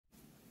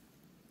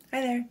Hi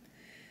there.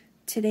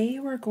 Today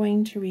we're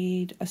going to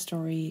read a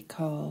story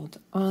called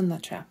On the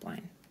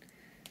Trapline.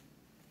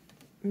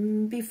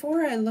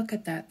 Before I look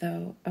at that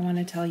though, I want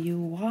to tell you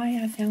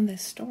why I found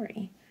this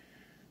story.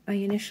 I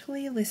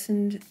initially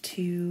listened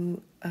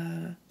to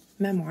a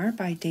memoir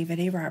by David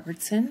A.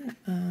 Robertson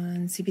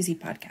on CBC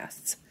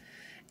podcasts.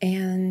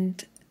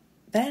 And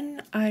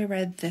then I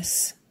read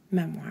this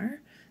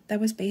memoir that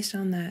was based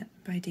on that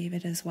by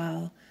David as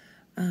well.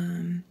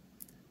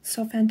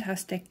 So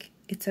fantastic.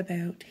 It's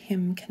about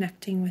him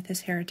connecting with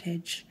his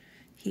heritage.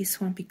 He's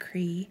Swampy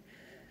Cree,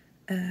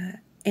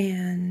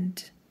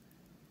 and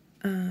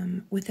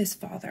with his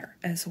father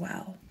as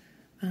well.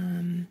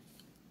 And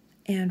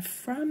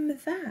from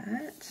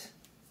that,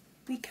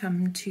 we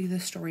come to the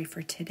story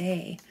for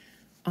today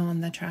on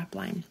the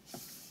Trapline.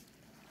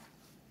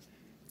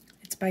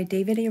 It's by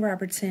David A.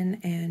 Robertson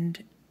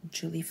and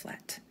Julie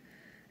Flett.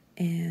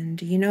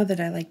 And you know that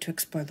I like to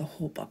explore the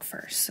whole book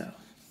first, so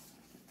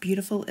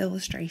beautiful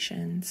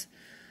illustrations.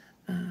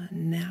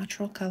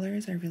 Natural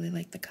colors. I really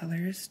like the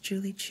colors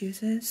Julie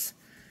chooses.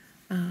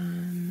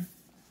 And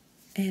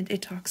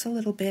it talks a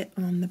little bit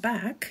on the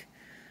back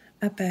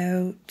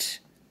about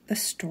the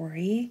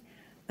story.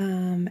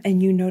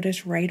 And you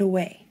notice right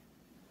away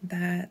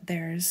that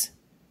there's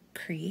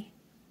Cree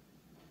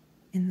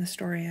in the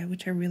story,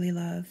 which I really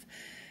love.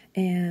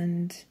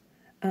 And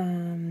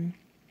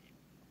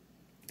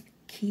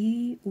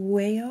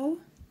Kiweo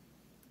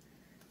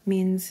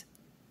means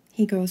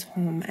he goes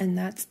home, and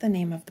that's the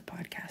name of the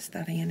podcast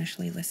that I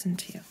initially listened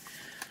to.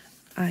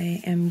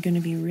 I am going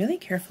to be really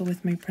careful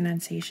with my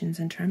pronunciations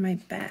and try my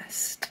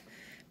best,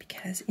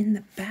 because in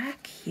the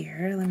back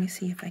here, let me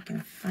see if I can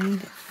find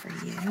it for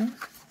you.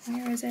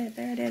 Where is it?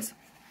 There it is.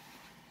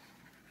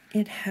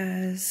 It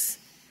has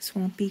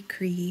Swampy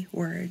Cree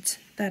words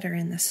that are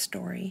in the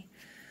story.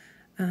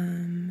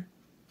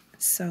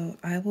 So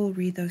I will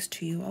read those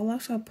to you. I'll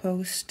also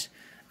post,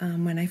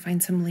 when I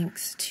find some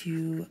links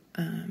to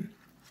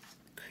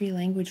Cree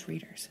language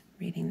readers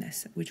reading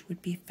this, which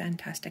would be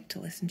fantastic to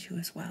listen to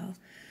as well.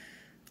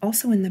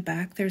 Also in the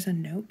back, there's a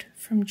note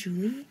from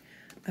Julie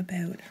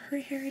about her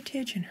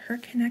heritage and her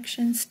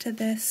connections to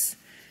this,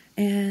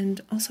 and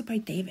also by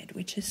David,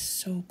 which is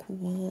so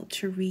cool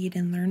to read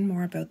and learn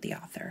more about the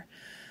author.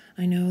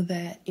 I know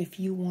that if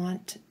you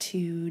want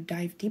to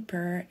dive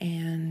deeper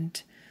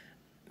and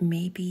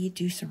maybe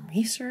do some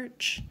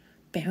research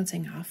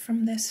bouncing off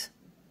from this,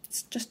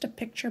 it's just a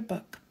picture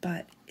book,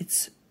 but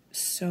it's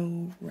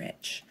so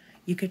rich.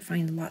 You could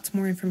find lots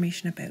more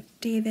information about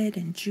David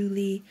and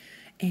Julie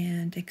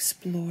and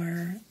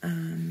explore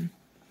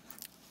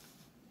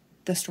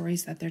the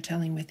stories that they're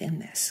telling within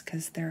this,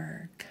 because there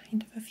are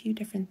kind of a few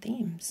different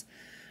themes.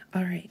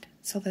 All right,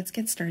 so let's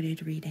get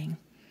started reading.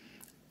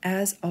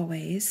 As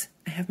always,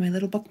 I have my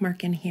little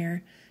bookmark in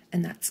here,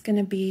 and that's going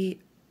to be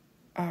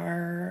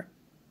our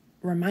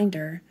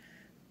reminder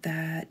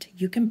that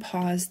you can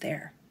pause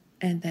there,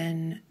 and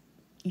then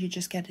you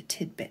just get a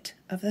tidbit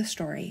of the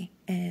story,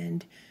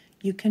 and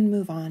you can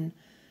move on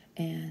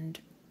and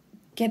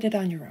get it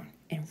on your own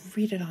and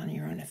read it on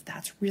your own if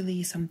that's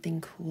really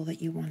something cool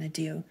that you want to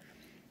do.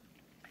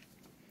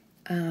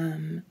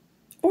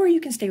 Or you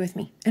can stay with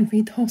me and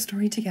read the whole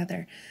story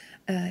together.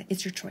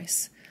 It's your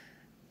choice.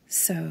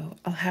 So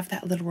I'll have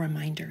that little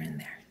reminder in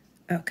there.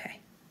 Okay,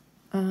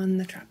 on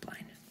the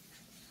Trapline.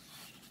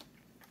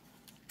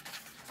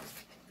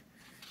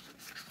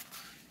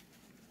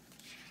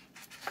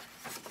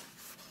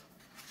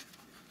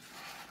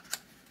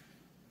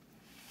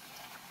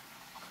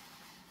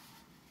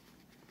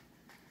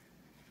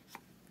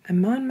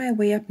 I'm on my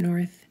way up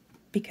north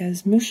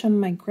because Moosham,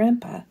 my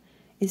grandpa,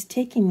 is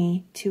taking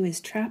me to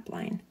his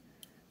trapline.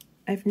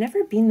 I've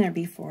never been there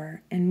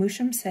before, and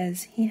Moosham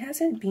says he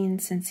hasn't been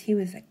since he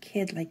was a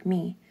kid like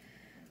me.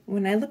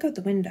 When I look out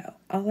the window,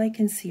 all I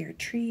can see are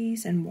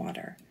trees and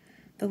water.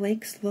 The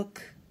lakes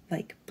look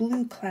like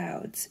blue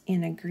clouds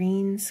in a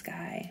green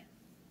sky.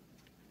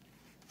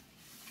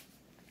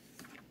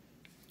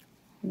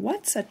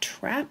 What's a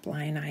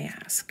trapline, I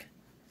ask.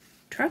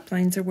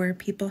 Traplines are where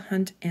people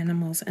hunt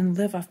animals and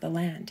live off the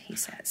land, he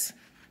says.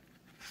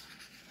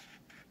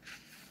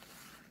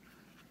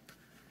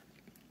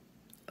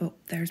 Oh,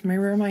 there's my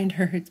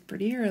reminder. It's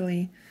pretty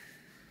early.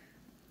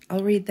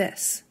 I'll read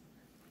this,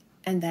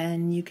 and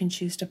then you can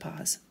choose to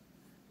pause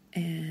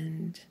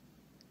and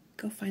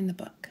go find the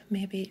book,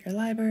 maybe at your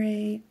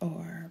library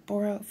or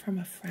borrow it from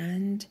a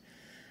friend,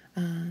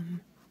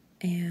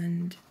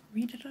 and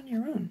read it on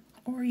your own.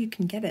 Or you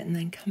can get it and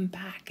then come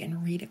back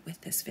and read it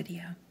with this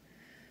video.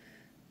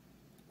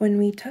 When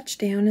we touch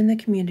down in the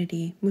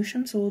community,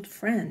 Moosham's old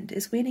friend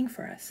is waiting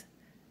for us.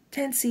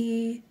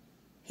 Tansy,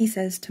 he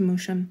says to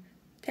Moosham.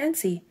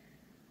 Tansy,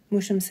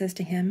 Moosham says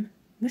to him.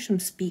 Moosham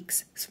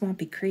speaks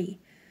Swampy Cree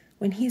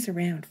when he's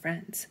around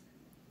friends.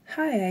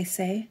 Hi, I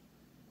say.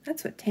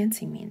 That's what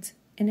Tansy means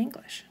in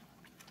English.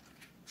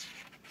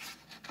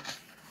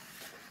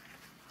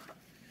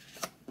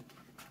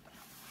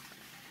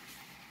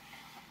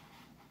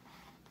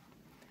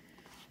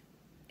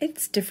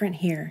 It's different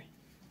here.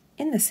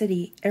 In the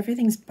city,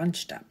 everything's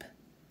bunched up.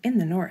 In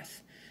the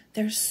north,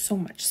 There's so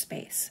much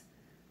space.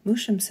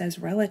 Musham says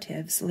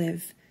relatives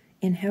live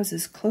in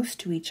houses close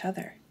to each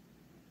other.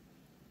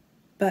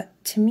 But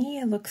to me,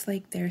 it looks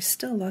like there's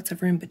still lots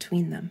of room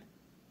between them.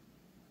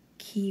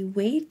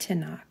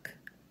 Kiwetinak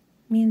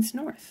means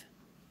north.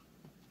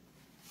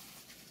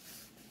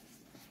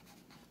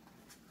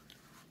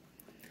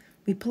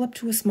 We pull up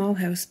to a small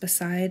house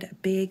beside a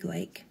big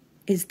lake.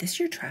 Is this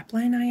your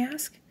trapline, I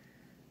ask?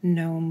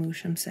 No,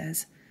 Musham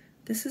says.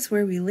 This is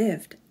where we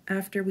lived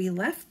after we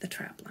left the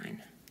trapline.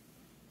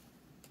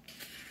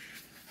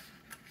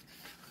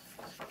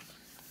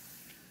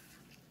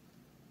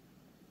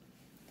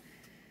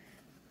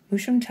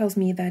 Musham tells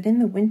me that in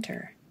the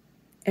winter,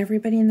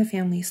 everybody in the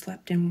family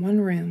slept in one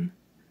room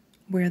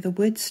where the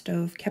wood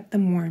stove kept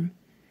them warm.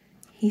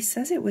 He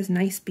says it was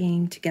nice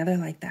being together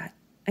like that.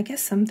 I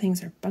guess some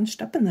things are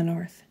bunched up in the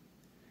north.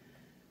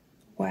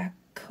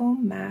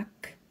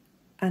 Wakomak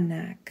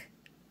Anak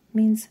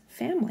means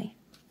family.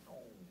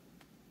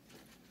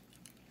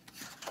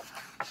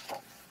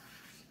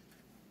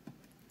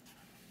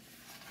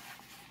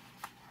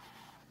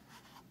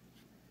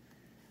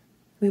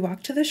 We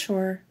walk to the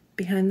shore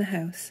behind the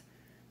house.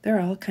 There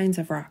are all kinds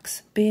of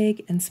rocks,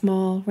 big and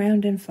small,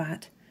 round and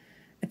flat.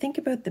 I think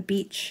about the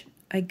beach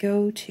I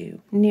go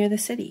to near the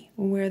city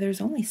where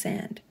there's only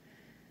sand.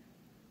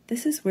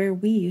 This is where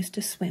we used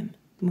to swim,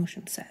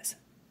 Musham says.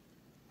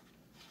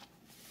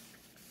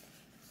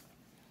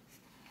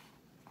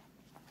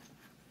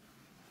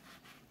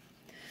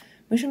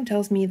 Musham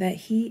tells me that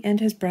he and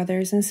his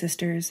brothers and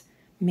sisters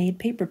made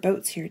paper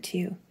boats here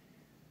too.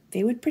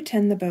 They would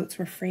pretend the boats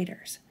were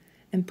freighters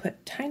and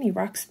put tiny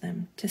rocks in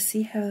them to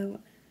see how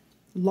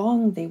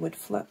long they would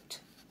float.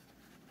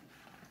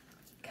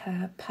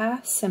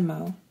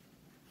 Kapasimo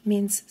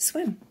means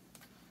swim.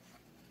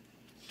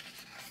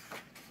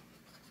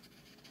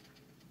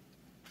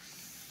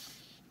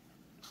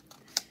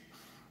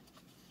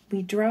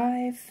 We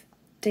drive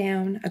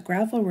down a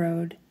gravel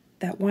road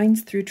that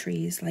winds through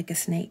trees like a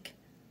snake.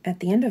 At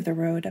the end of the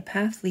road, a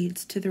path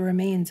leads to the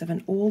remains of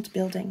an old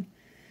building.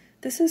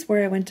 This is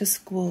where I went to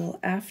school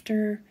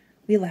after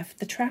we left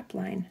the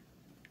trapline.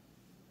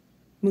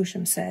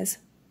 Musham says,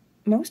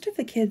 most of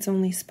the kids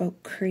only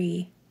spoke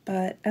Cree,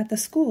 but at the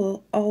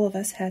school, all of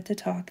us had to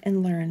talk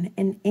and learn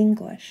in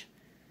English.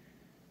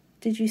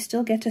 Did you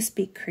still get to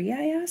speak Cree,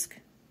 I ask?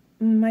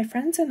 My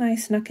friends and I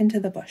snuck into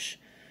the bush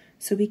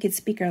so we could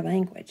speak our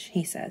language,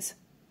 he says.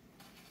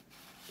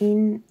 I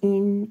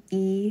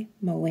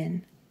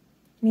Moin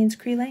means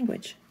Cree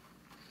language.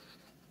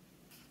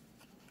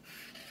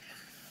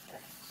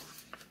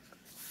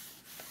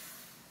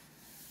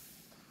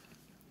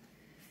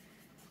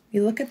 We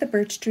look at the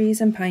birch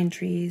trees and pine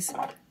trees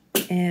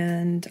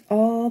and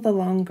all the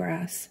long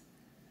grass.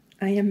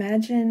 I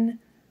imagine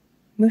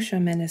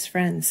Musham and his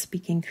friends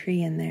speaking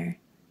Cree in there.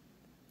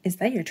 Is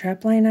that your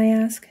trapline, I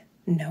ask?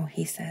 No,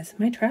 he says.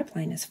 My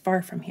trapline is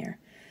far from here.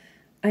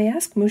 I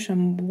ask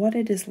Musham what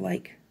it is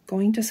like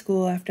going to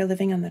school after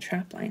living on the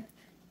trapline.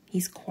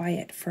 He's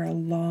quiet for a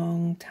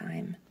long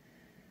time.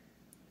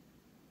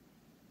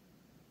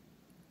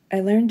 I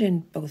learned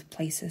in both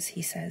places,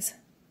 he says.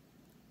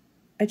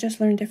 I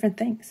just learned different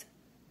things.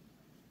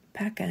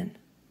 Pakan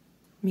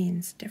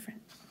means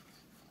different.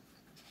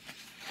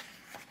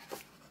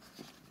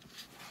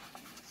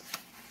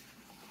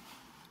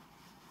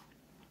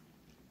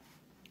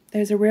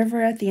 There's a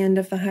river at the end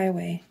of the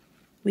highway.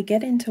 We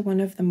get into one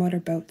of the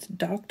motorboats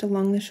docked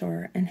along the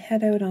shore and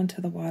head out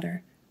onto the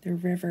water. The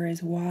river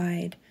is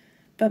wide,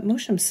 but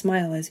Musham's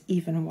smile is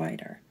even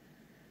wider.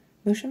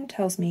 Musham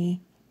tells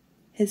me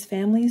his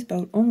family's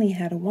boat only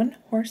had a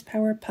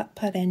 1-horsepower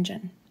putt-putt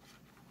engine.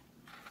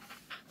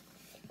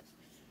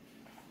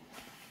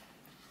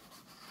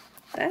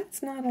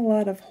 That's not a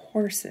lot of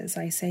horses,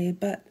 I say,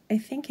 but I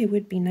think it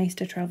would be nice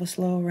to travel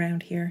slow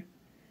around here.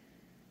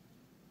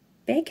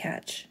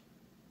 Baycatch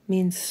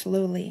means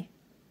slowly,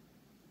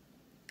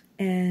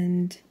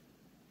 and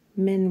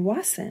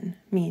Minwasan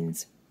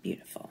means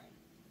beautiful.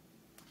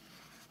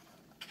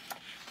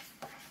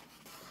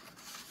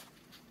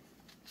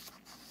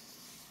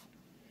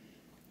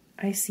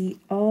 I see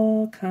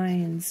all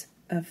kinds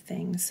of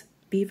things.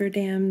 Beaver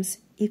dams,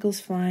 eagles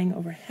flying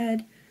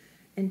overhead,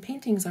 and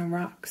paintings on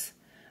rocks.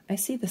 I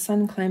see the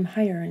sun climb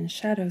higher and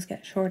shadows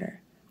get shorter.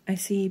 I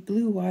see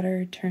blue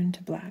water turn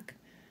to black.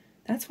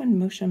 That's when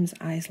Musham's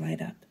eyes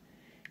light up.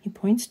 He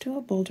points to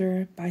a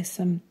boulder by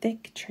some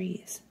thick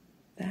trees.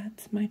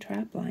 That's my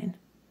trapline.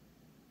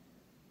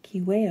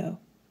 Kiweo.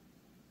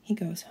 He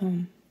goes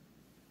home.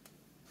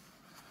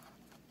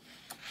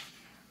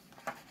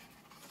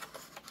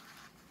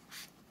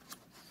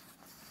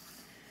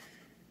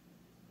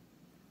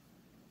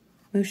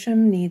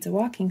 Musham needs a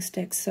walking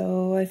stick,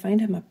 so I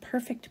find him a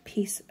perfect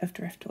piece of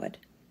driftwood.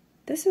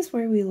 This is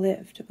where we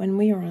lived when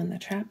we were on the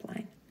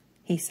trapline,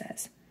 he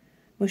says.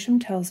 Musham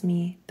tells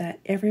me that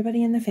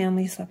everybody in the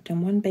family slept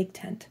in one big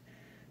tent,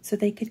 so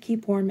they could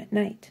keep warm at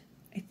night.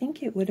 I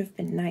think it would have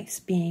been nice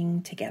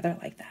being together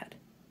like that.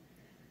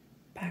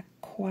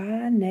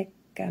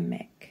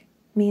 Pakwanekamek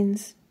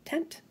means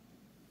tent.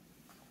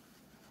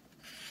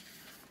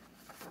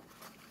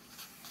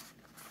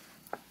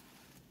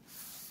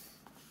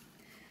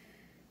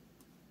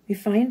 We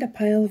find a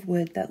pile of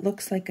wood that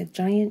looks like a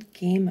giant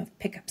game of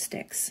pickup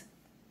sticks.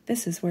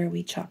 This is where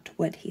we chopped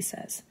wood, he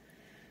says.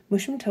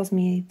 Mushum tells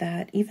me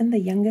that even the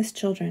youngest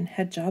children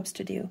had jobs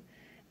to do,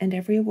 and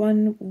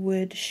everyone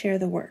would share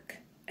the work.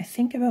 I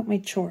think about my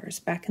chores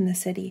back in the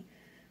city,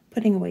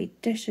 putting away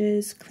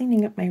dishes,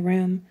 cleaning up my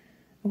room.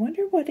 I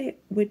wonder what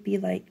it would be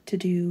like to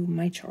do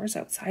my chores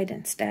outside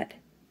instead.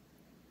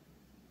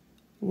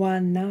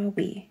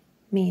 Wanawi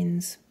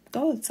means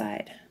go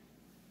outside.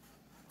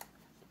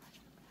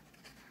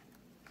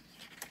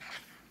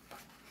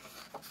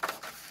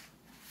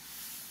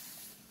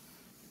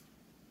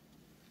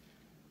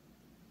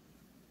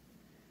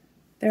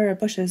 There are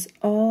bushes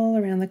all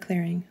around the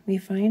clearing. We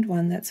find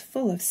one that's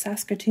full of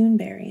Saskatoon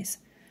berries.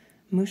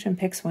 Mushum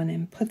picks one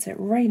and puts it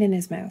right in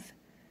his mouth.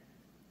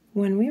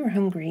 When we were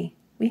hungry,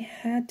 we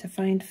had to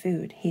find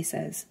food, he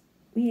says.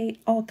 We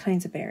ate all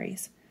kinds of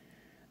berries.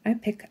 I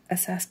pick a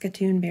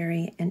Saskatoon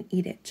berry and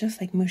eat it just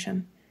like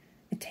Mushum.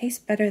 It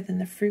tastes better than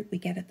the fruit we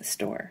get at the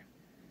store.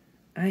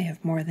 I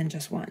have more than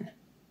just one.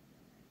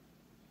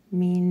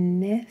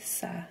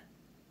 Minesa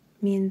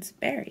means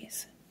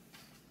berries.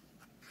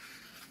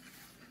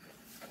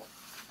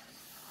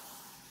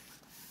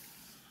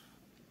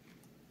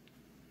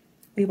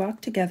 We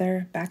walk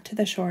together back to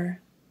the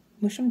shore.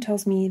 Mushum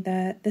tells me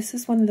that this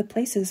is one of the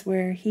places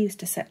where he used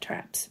to set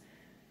traps.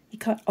 He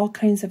caught all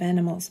kinds of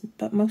animals,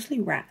 but mostly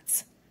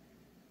rats.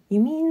 You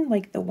mean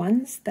like the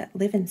ones that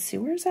live in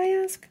sewers, I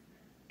ask?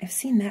 I've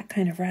seen that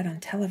kind of rat on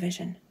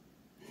television.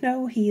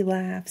 No, he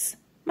laughs.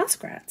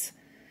 Muskrats.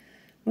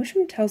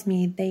 Mushum tells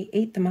me they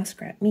ate the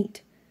muskrat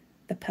meat.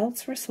 The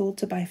pelts were sold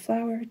to buy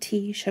flour,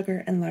 tea,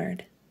 sugar, and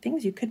lard,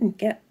 things you couldn't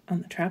get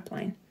on the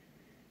Trapline.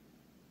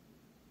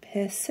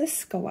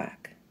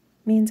 Pesiskawak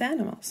means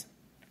animals.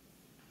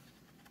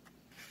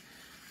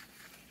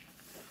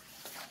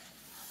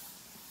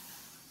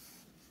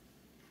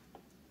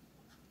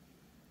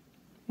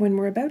 When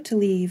we're about to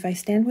leave, I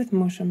stand with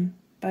Mushum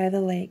by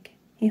the lake.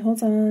 He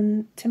holds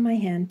on to my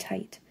hand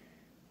tight,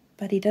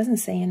 but he doesn't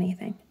say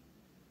anything.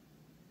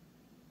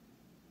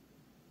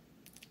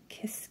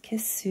 Kiss,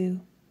 kiss,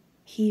 Sue.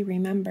 He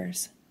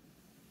remembers.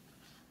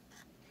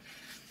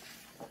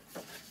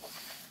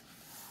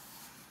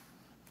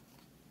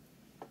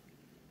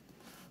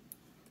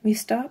 We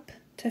stop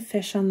to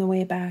fish on the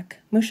way back.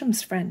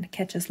 Mushum's friend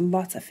catches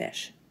lots of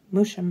fish.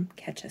 Mushum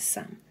catches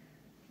some.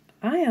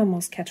 I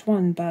almost catch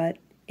one, but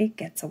it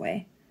gets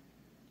away.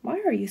 Why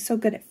are you so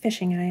good at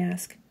fishing, I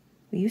ask.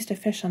 We used to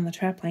fish on the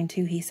Trapline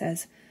too, he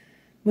says.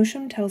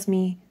 Mushum tells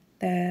me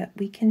that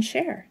we can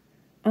share.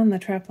 On the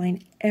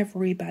Trapline,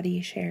 everybody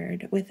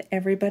shared with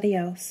everybody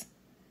else.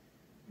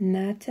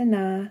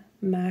 Natana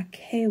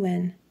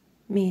Makewin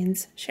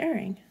means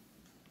sharing.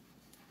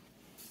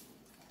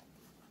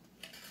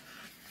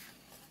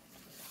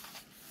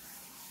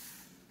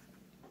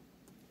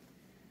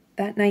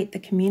 That night, the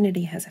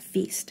community has a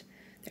feast.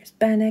 There's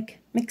bannock,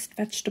 mixed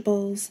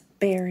vegetables,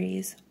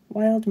 berries,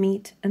 wild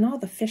meat, and all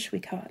the fish we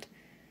caught.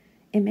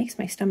 It makes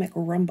my stomach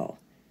rumble.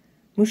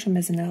 Mushum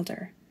is an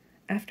elder.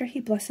 After he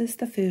blesses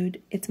the food,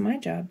 it's my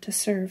job to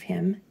serve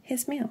him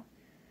his meal.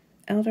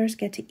 Elders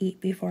get to eat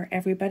before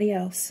everybody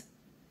else.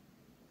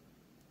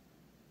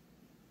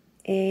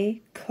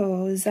 E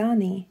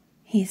kozani,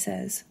 he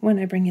says when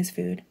I bring his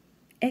food.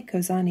 E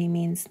kozani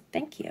means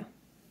thank you.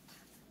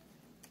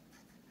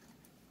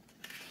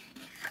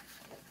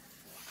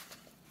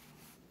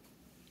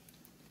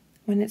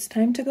 When it's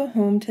time to go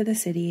home to the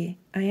city,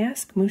 I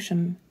ask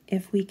Mushum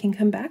if we can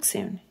come back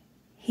soon.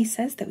 He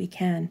says that we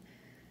can.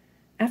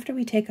 After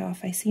we take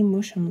off, I see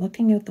Mushum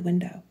looking out the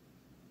window.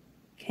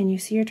 Can you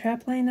see your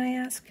trapline, I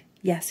ask?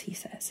 Yes, he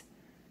says.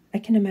 I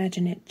can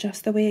imagine it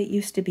just the way it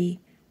used to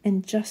be,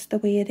 and just the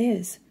way it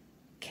is.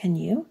 Can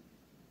you?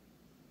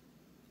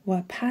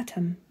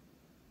 Wapatam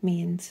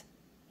means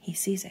he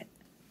sees it.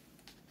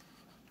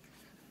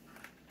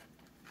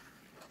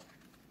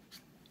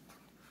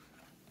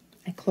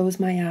 I close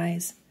my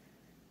eyes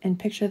and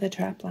picture the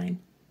trapline,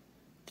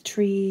 the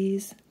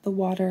trees, the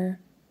water,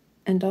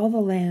 and all the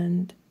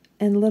land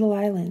and little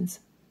islands,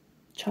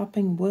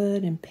 chopping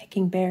wood and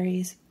picking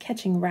berries,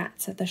 catching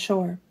rats at the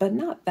shore, but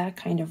not that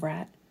kind of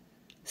rat,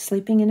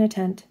 sleeping in a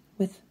tent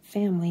with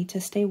family to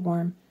stay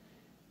warm,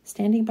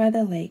 standing by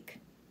the lake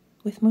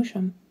with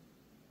Mushum.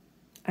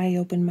 I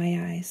open my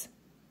eyes.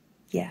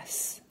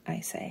 Yes, I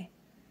say,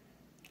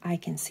 I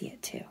can see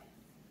it too.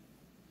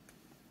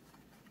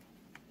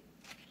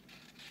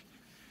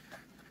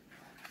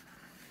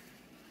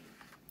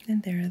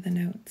 And there are the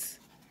notes.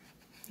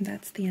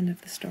 That's the end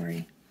of the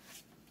story.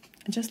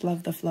 I just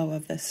love the flow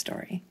of this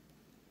story.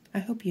 I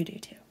hope you do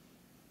too.